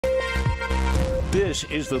This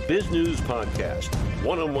is the Bizgnus Podcast,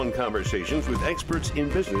 one-on-one conversations with experts in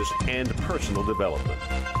business and personal development.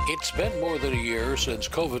 It's been more than a year since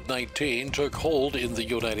COVID-19 took hold in the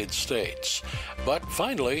United States. But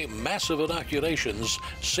finally, massive inoculations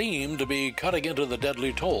seem to be cutting into the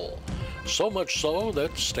deadly toll. So much so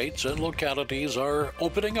that states and localities are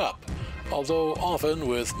opening up, although often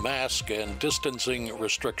with mask and distancing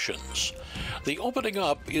restrictions. The opening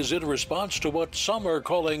up is in response to what some are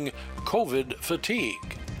calling COVID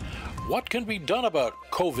fatigue. What can be done about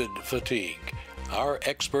COVID fatigue? Our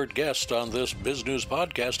expert guest on this Bizgnus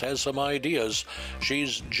Podcast has some ideas.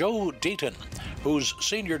 She's Jo Deaton, who's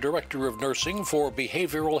Senior Director of Nursing for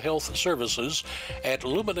Behavioral Health Services at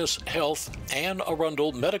Luminis Health and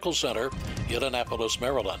Arundel Medical Center in Annapolis,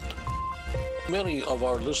 Maryland. Many of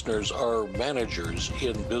our listeners are managers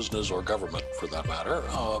in business or government, for that matter.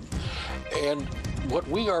 And what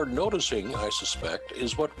we are noticing, I suspect,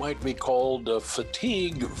 is what might be called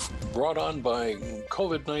fatigue brought on by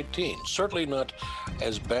COVID-19. Certainly not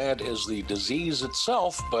as bad as the disease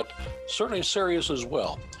itself, but certainly serious as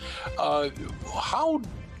well. How,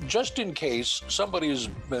 just in case somebody's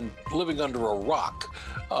been living under a rock,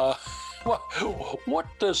 what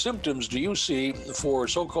symptoms do you see for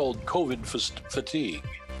so-called COVID fatigue?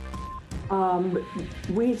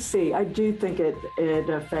 I do think it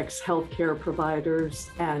affects healthcare providers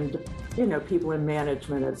and, people in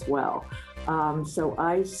management as well. So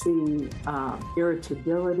I see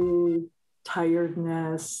irritability,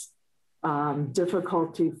 tiredness,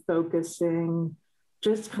 difficulty focusing,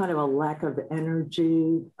 just kind of a lack of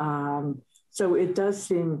energy. So it does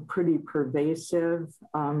seem pretty pervasive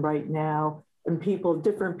right now, and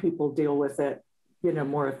different people deal with it,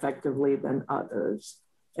 more effectively than others.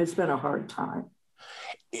 It's been a hard time.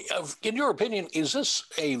 In your opinion, is this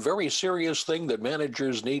a very serious thing that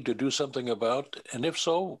managers need to do something about? And if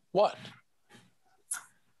so, what?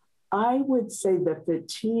 I would say the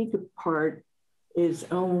fatigue part is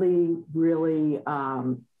only really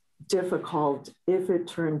difficult if it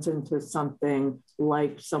turns into something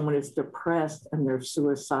like someone is depressed and they're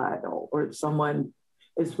suicidal, or someone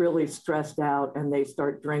is really stressed out and they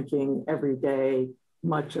start drinking every day,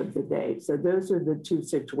 much of the day. So those are the two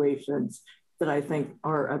situations that I think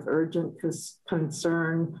are of urgent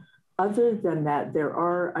concern. Other than that,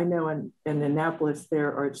 I know in Annapolis,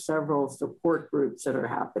 there are several support groups that are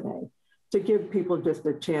happening to give people just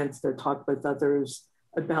a chance to talk with others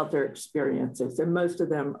about their experiences. And most of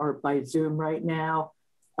them are by Zoom right now,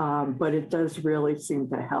 but it does really seem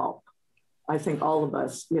to help. I think all of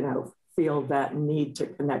us, feel that need to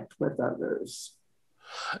connect with others.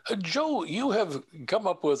 Jo, you have come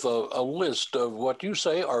up with a list of what you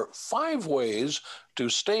say are 5 ways to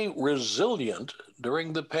stay resilient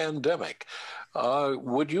during the pandemic.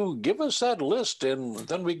 Would you give us that list, and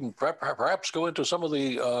then we can perhaps go into some of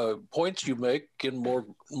the points you make in more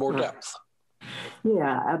depth?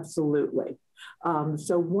 Yeah, absolutely.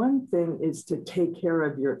 So one thing is to take care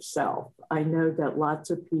of yourself. I know that lots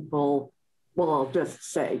of people, I'll just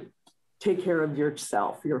say, take care of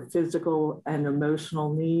yourself, your physical and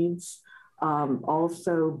emotional needs.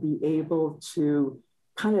 Also be able to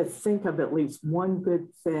kind of think of at least one good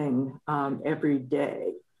thing every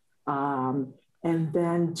day. And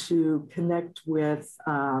then to connect with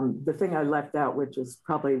the thing I left out, which is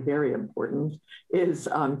probably very important, is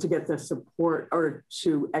to get the support or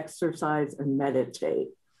to exercise and meditate.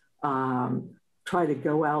 Try to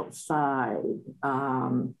go outside.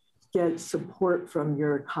 Get support from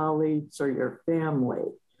your colleagues or your family.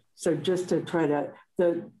 So just to try to,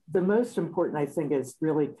 the most important, I think, is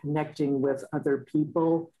really connecting with other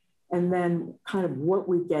people, and then kind of what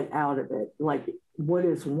we get out of it. Like, what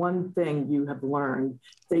is one thing you have learned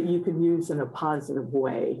that you can use in a positive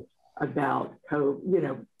way about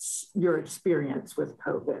your experience with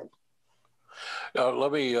COVID?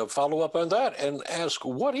 Let me follow up on that and ask,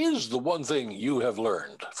 what is the one thing you have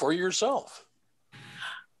learned for yourself?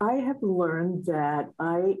 I have learned that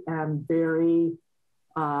I am very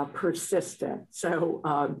persistent. So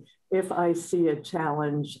if I see a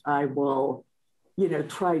challenge, I will,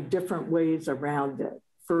 try different ways around it.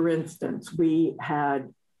 For instance, we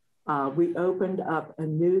opened up a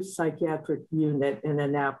new psychiatric unit in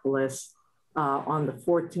Annapolis on the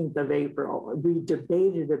 14th of April. We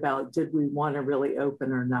debated about, did we want to really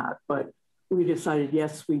open or not? But we decided,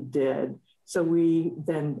 yes, we did. So we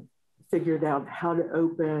then figured out how to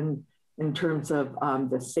open in terms of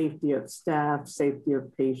the safety of staff, safety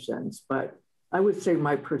of patients. But I would say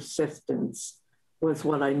my persistence was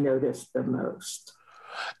what I noticed the most.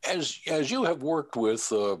 As you have worked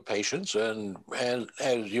with patients and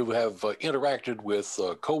as you have interacted with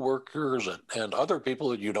coworkers and other people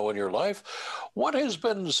that you know in your life, what has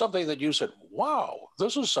been something that you said, wow,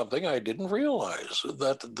 this is something I didn't realize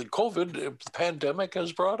that the COVID pandemic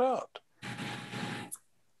has brought out?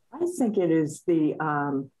 I think it is the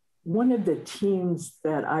one of the teams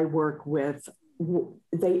that I work with.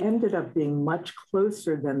 They ended up being much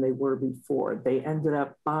closer than they were before. They ended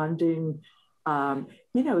up bonding,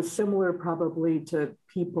 similar probably to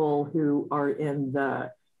people who are in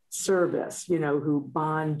the service, who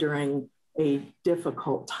bond during a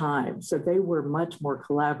difficult time. So they were much more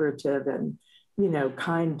collaborative and,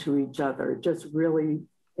 kind to each other. Just really,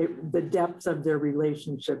 the depths of their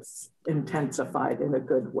relationships intensified in a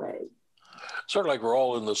good way. Sort of like we're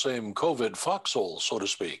all in the same COVID foxhole, so to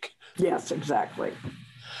speak. Yes, exactly.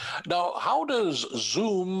 Now, how does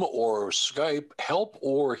Zoom or Skype help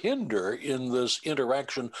or hinder in this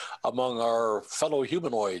interaction among our fellow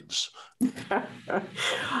humanoids?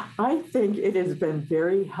 I think it has been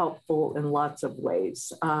very helpful in lots of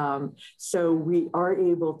ways. So we are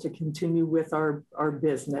able to continue with our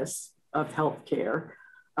business of healthcare.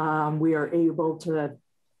 We are able to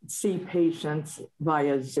see patients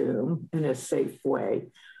via Zoom in a safe way.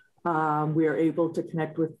 We are able to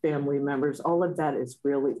connect with family members. All of that is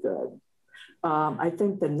really good. I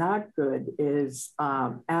think the not good is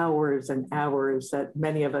hours and hours that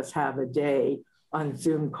many of us have a day on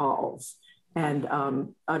Zoom calls. And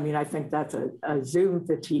I think that's a Zoom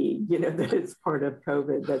fatigue, that is part of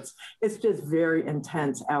COVID. It's just very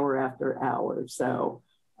intense hour after hour. So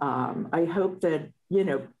I hope that,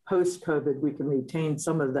 post-COVID, we can retain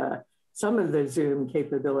some of the Zoom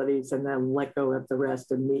capabilities and then let go of the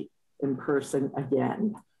rest and meet in person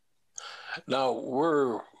again. Now,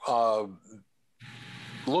 we're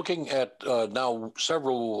looking at now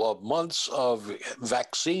several months of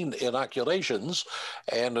vaccine inoculations,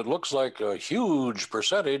 and it looks like a huge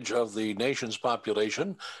percentage of the nation's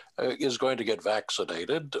population is going to get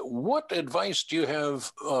vaccinated. What advice do you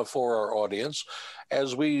have for our audience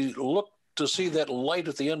as we look to see that light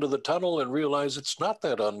at the end of the tunnel and realize it's not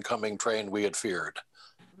that oncoming train we had feared?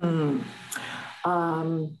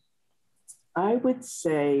 I would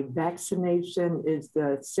say vaccination is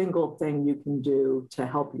the single thing you can do to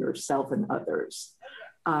help yourself and others.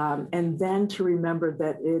 And then to remember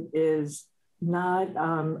that it is not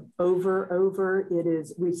over. It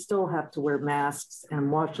is, we still have to wear masks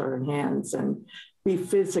and wash our hands and be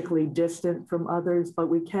physically distant from others, but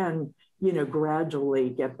we can, gradually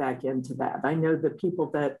get back into that. I know the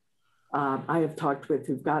people that I have talked with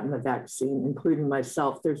who've gotten the vaccine, including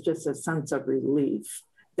myself, there's just a sense of relief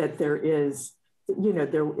that there is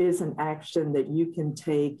an action that you can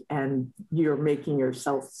take and you're making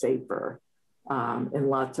yourself safer in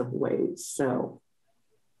lots of ways. So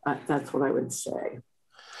that's what I would say.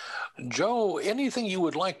 Joe, anything you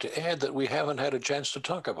would like to add that we haven't had a chance to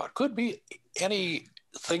talk about? Could be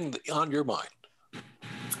anything on your mind.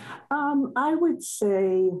 I would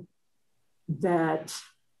say that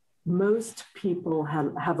most people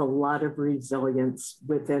have a lot of resilience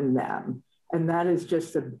within them. And that is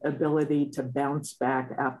just the ability to bounce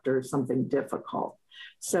back after something difficult.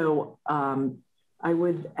 So I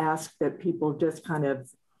would ask that people just kind of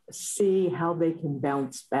see how they can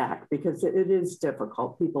bounce back, because it is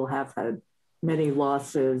difficult. People have had many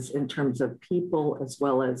losses in terms of people as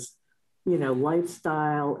well as,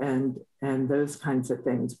 lifestyle and those kinds of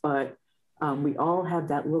things. But we all have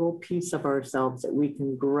that little piece of ourselves that we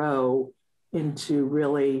can grow into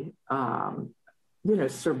really,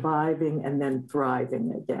 surviving and then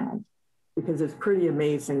thriving again, because it's pretty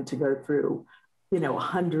amazing to go through, a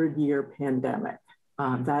 100-year pandemic.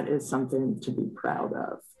 That is something to be proud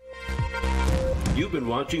of. You've been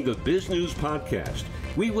watching the Bizgnus Podcast.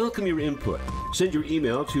 We welcome your input. Send your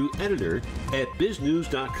email to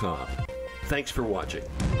editor@biznews.com. Thanks for watching.